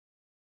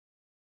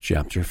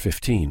Chapter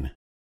 15.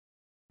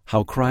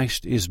 How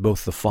Christ is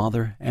both the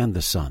Father and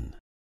the Son.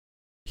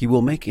 He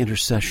will make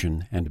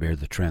intercession and bear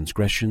the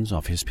transgressions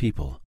of his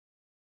people.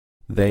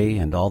 They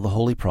and all the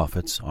holy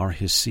prophets are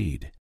his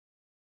seed.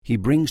 He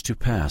brings to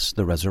pass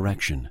the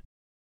resurrection.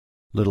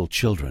 Little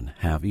children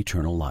have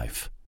eternal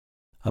life.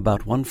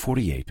 About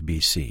 148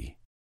 B.C.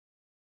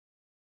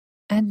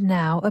 And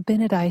now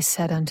Abinadi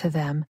said unto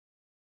them,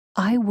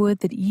 I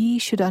would that ye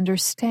should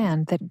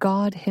understand that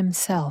God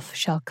himself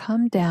shall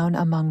come down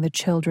among the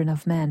children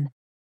of men,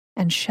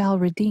 and shall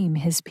redeem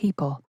his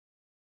people.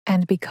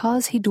 And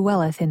because he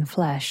dwelleth in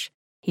flesh,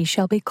 he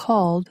shall be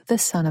called the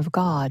Son of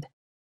God.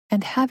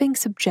 And having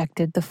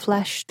subjected the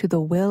flesh to the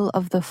will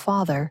of the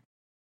Father,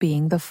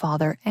 being the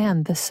Father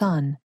and the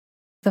Son,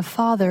 the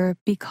Father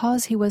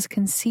because he was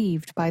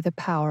conceived by the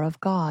power of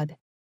God,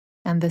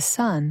 and the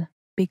Son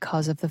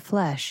because of the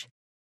flesh,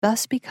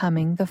 thus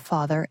becoming the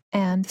Father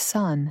and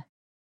Son.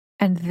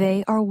 And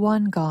they are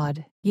one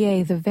God,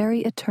 yea, the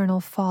very eternal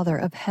Father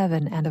of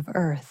heaven and of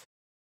earth.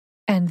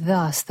 And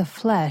thus the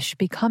flesh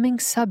becoming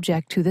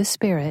subject to the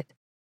Spirit,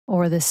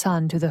 or the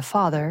Son to the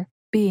Father,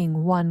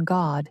 being one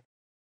God,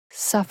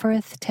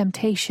 suffereth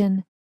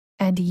temptation,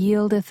 and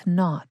yieldeth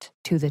not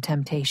to the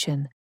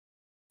temptation,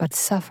 but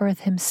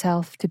suffereth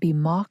himself to be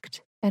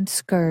mocked, and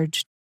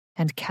scourged,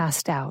 and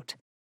cast out,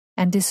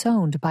 and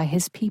disowned by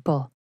his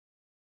people.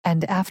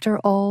 And after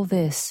all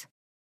this,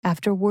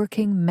 after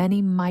working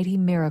many mighty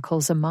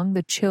miracles among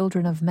the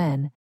children of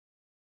men,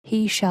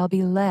 he shall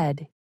be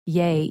led,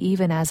 yea,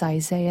 even as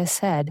Isaiah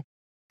said,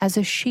 as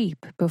a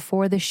sheep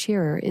before the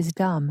shearer is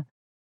dumb,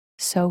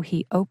 so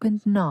he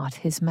opened not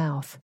his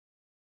mouth.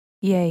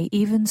 Yea,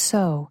 even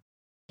so,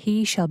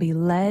 he shall be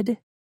led,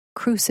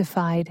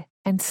 crucified,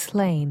 and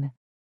slain,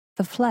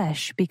 the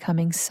flesh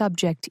becoming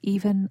subject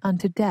even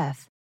unto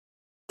death,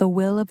 the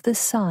will of the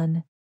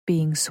Son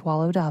being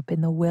swallowed up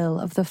in the will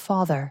of the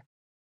Father.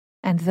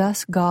 And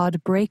thus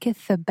God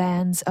breaketh the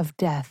bands of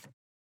death,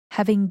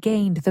 having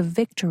gained the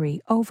victory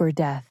over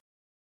death,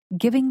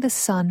 giving the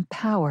Son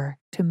power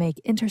to make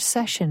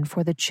intercession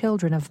for the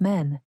children of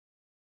men,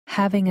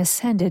 having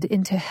ascended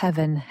into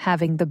heaven,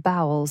 having the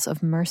bowels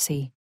of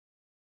mercy,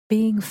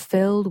 being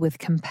filled with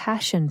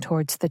compassion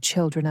towards the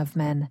children of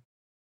men,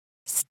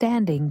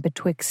 standing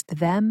betwixt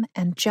them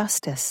and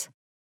justice,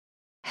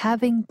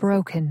 having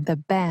broken the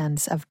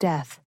bands of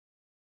death,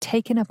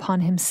 taken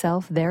upon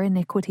himself their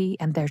iniquity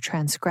and their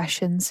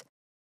transgressions,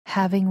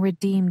 having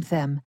redeemed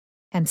them,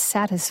 and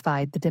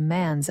satisfied the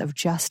demands of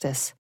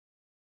justice.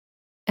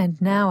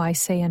 And now I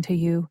say unto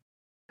you,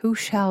 who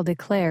shall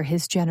declare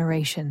his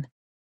generation?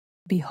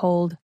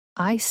 Behold,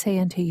 I say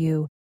unto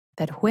you,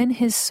 that when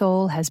his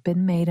soul has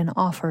been made an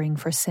offering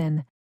for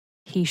sin,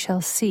 he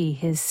shall see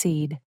his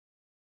seed.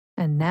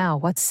 And now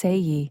what say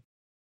ye?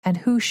 And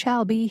who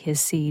shall be his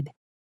seed?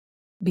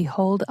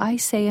 Behold, I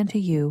say unto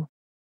you,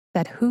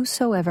 that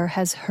whosoever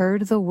has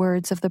heard the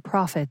words of the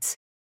prophets,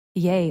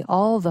 yea,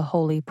 all the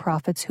holy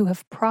prophets who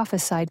have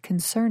prophesied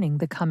concerning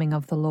the coming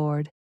of the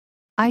Lord,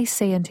 I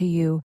say unto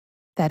you,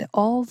 that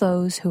all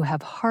those who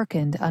have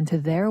hearkened unto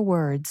their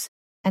words,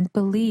 and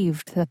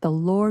believed that the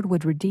Lord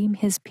would redeem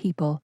his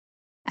people,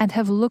 and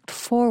have looked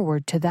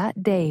forward to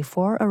that day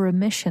for a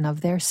remission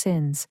of their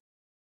sins,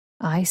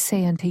 I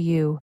say unto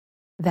you,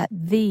 that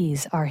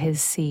these are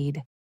his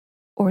seed,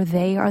 or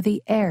they are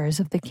the heirs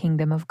of the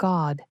kingdom of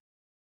God.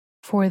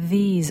 For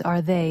these are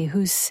they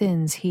whose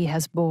sins he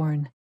has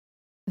borne.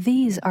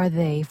 These are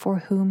they for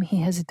whom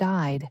he has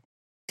died,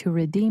 to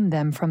redeem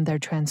them from their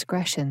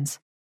transgressions.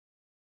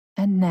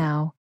 And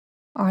now,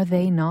 are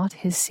they not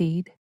his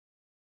seed?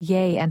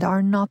 Yea, and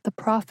are not the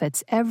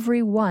prophets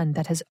every one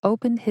that has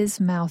opened his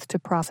mouth to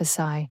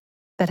prophesy,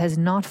 that has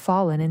not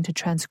fallen into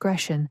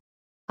transgression?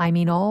 I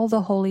mean all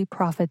the holy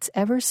prophets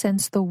ever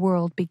since the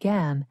world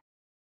began.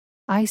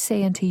 I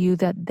say unto you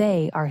that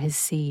they are his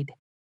seed.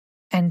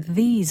 And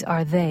these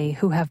are they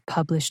who have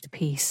published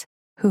peace,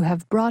 who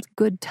have brought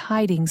good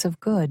tidings of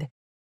good,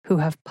 who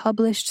have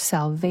published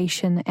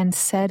salvation and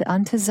said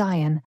unto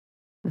Zion,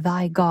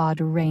 Thy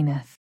God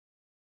reigneth.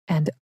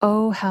 And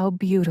oh, how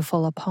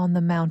beautiful upon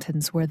the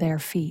mountains were their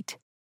feet.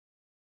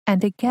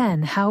 And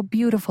again, how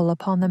beautiful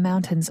upon the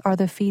mountains are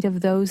the feet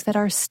of those that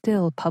are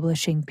still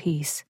publishing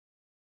peace.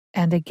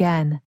 And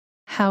again,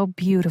 how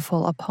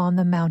beautiful upon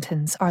the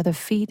mountains are the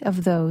feet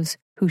of those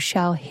who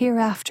shall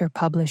hereafter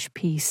publish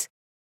peace,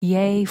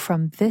 yea,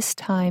 from this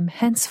time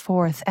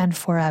henceforth and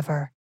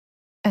forever.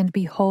 And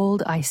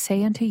behold, I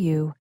say unto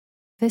you,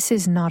 this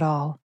is not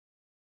all.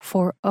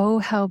 For oh,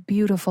 how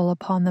beautiful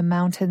upon the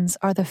mountains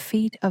are the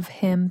feet of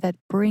him that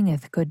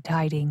bringeth good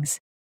tidings,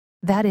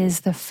 that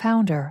is the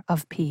founder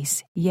of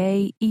peace,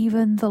 yea,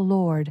 even the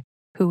Lord,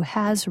 who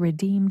has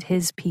redeemed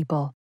his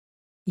people,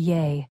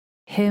 yea,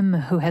 him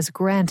who has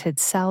granted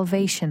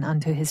salvation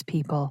unto his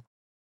people.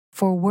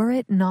 For were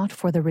it not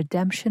for the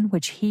redemption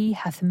which he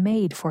hath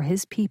made for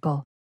his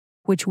people,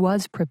 which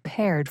was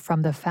prepared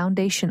from the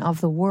foundation of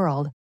the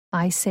world,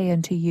 I say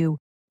unto you,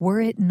 were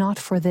it not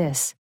for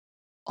this,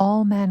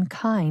 all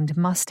mankind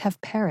must have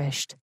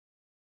perished.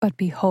 But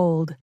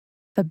behold,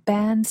 the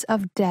bands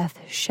of death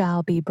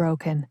shall be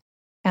broken,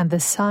 and the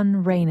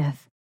Son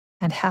reigneth,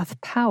 and hath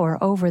power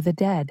over the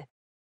dead.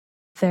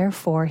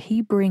 Therefore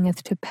he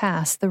bringeth to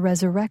pass the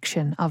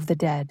resurrection of the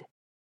dead.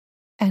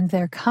 And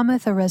there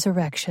cometh a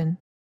resurrection,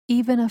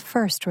 even a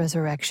first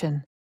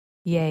resurrection,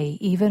 yea,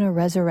 even a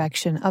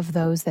resurrection of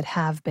those that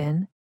have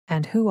been,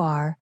 and who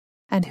are,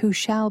 and who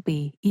shall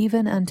be,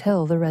 even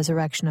until the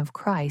resurrection of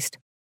Christ,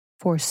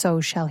 for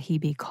so shall he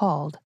be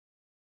called.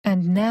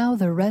 And now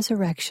the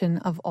resurrection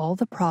of all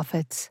the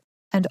prophets,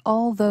 and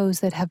all those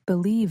that have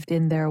believed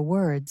in their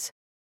words,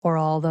 or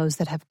all those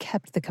that have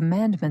kept the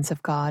commandments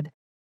of God,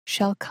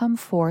 shall come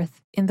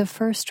forth in the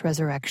first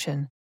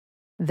resurrection.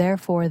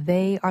 Therefore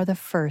they are the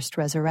first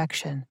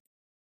resurrection.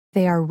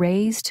 They are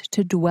raised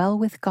to dwell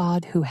with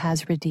God who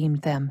has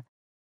redeemed them.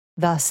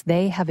 Thus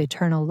they have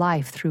eternal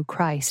life through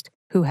Christ,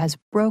 who has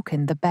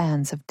broken the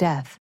bands of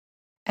death.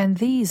 And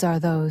these are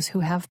those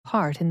who have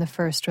part in the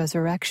first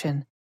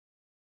resurrection.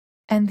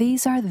 And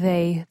these are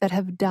they that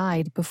have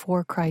died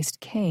before Christ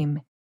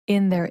came,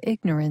 in their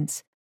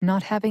ignorance,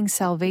 not having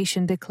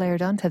salvation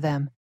declared unto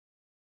them.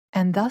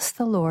 And thus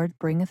the Lord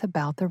bringeth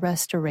about the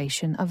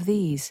restoration of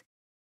these.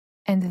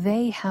 And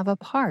they have a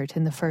part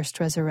in the first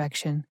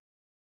resurrection,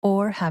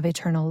 or have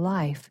eternal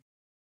life,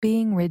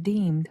 being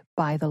redeemed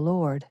by the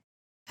Lord.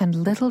 And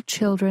little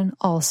children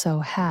also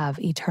have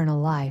eternal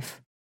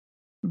life.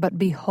 But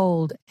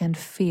behold and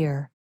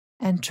fear,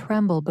 and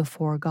tremble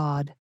before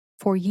God,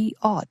 for ye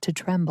ought to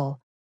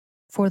tremble.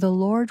 For the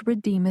Lord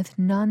redeemeth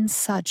none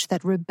such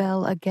that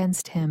rebel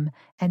against him,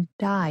 and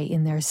die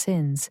in their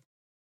sins.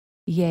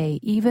 Yea,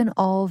 even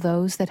all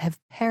those that have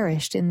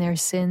perished in their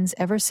sins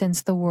ever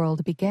since the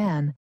world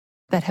began,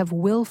 that have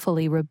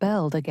willfully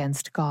rebelled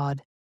against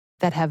God,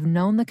 that have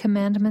known the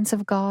commandments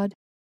of God,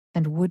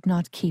 and would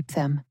not keep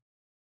them.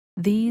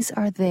 These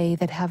are they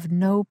that have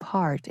no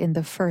part in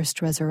the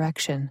first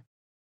resurrection.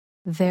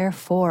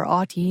 Therefore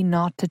ought ye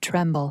not to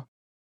tremble,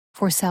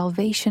 for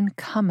salvation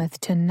cometh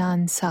to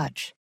none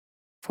such.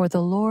 For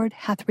the Lord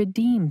hath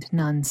redeemed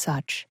none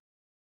such.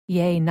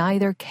 Yea,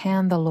 neither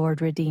can the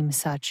Lord redeem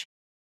such,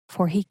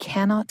 for he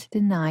cannot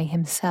deny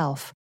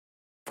himself.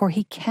 For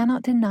he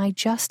cannot deny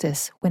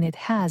justice when it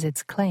has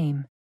its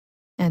claim.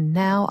 And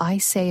now I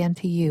say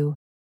unto you,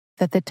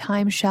 that the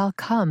time shall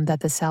come that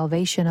the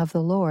salvation of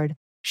the Lord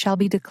shall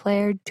be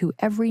declared to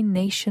every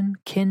nation,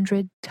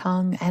 kindred,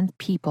 tongue, and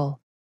people.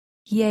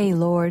 Yea,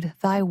 Lord,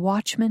 thy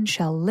watchmen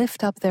shall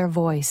lift up their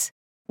voice,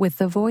 with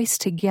the voice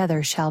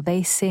together shall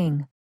they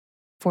sing.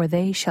 For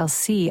they shall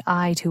see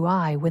eye to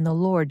eye when the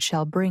Lord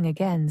shall bring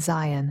again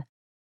Zion.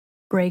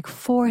 Break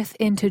forth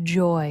into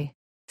joy,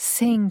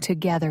 sing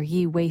together,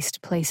 ye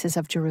waste places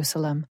of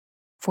Jerusalem,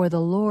 for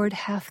the Lord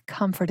hath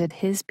comforted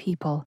his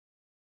people,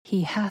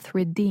 he hath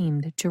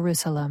redeemed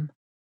Jerusalem.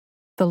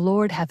 The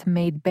Lord hath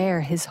made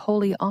bare his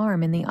holy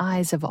arm in the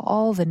eyes of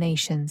all the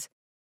nations,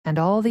 and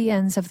all the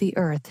ends of the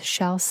earth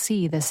shall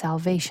see the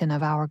salvation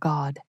of our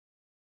God.